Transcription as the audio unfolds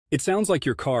It sounds like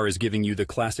your car is giving you the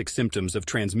classic symptoms of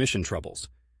transmission troubles.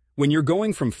 When you're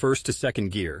going from first to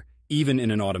second gear, even in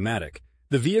an automatic,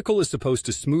 the vehicle is supposed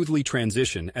to smoothly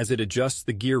transition as it adjusts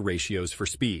the gear ratios for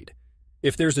speed.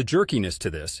 If there's a jerkiness to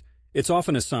this, it's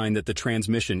often a sign that the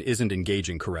transmission isn't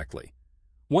engaging correctly.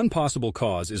 One possible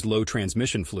cause is low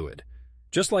transmission fluid.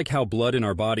 Just like how blood in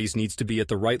our bodies needs to be at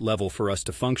the right level for us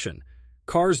to function,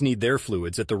 cars need their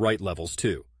fluids at the right levels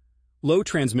too. Low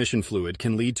transmission fluid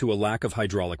can lead to a lack of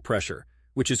hydraulic pressure,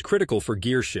 which is critical for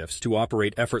gear shifts to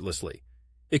operate effortlessly.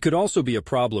 It could also be a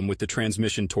problem with the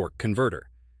transmission torque converter.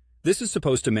 This is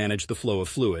supposed to manage the flow of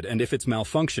fluid, and if it's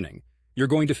malfunctioning, you're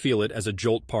going to feel it as a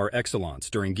jolt par excellence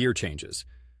during gear changes.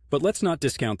 But let's not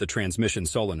discount the transmission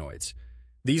solenoids.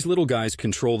 These little guys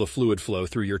control the fluid flow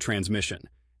through your transmission,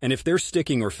 and if they're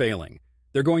sticking or failing,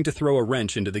 they're going to throw a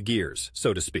wrench into the gears,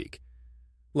 so to speak.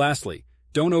 Lastly,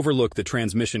 don't overlook the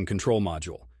transmission control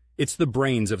module. It's the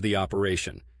brains of the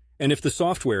operation, and if the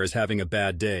software is having a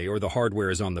bad day or the hardware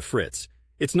is on the fritz,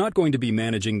 it's not going to be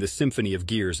managing the symphony of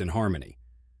gears in harmony.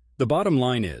 The bottom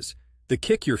line is, the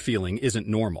kick you're feeling isn't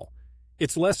normal.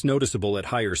 It's less noticeable at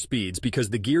higher speeds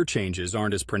because the gear changes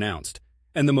aren't as pronounced,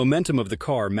 and the momentum of the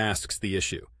car masks the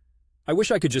issue. I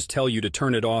wish I could just tell you to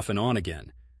turn it off and on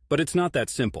again, but it's not that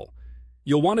simple.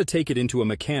 You'll want to take it into a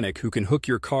mechanic who can hook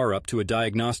your car up to a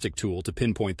diagnostic tool to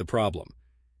pinpoint the problem.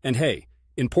 And hey,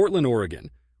 in Portland,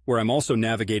 Oregon, where I'm also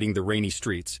navigating the rainy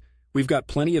streets, we've got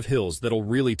plenty of hills that'll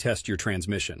really test your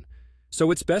transmission.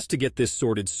 So it's best to get this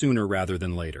sorted sooner rather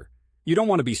than later. You don't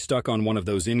want to be stuck on one of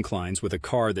those inclines with a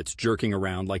car that's jerking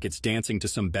around like it's dancing to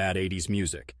some bad 80s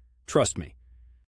music. Trust me,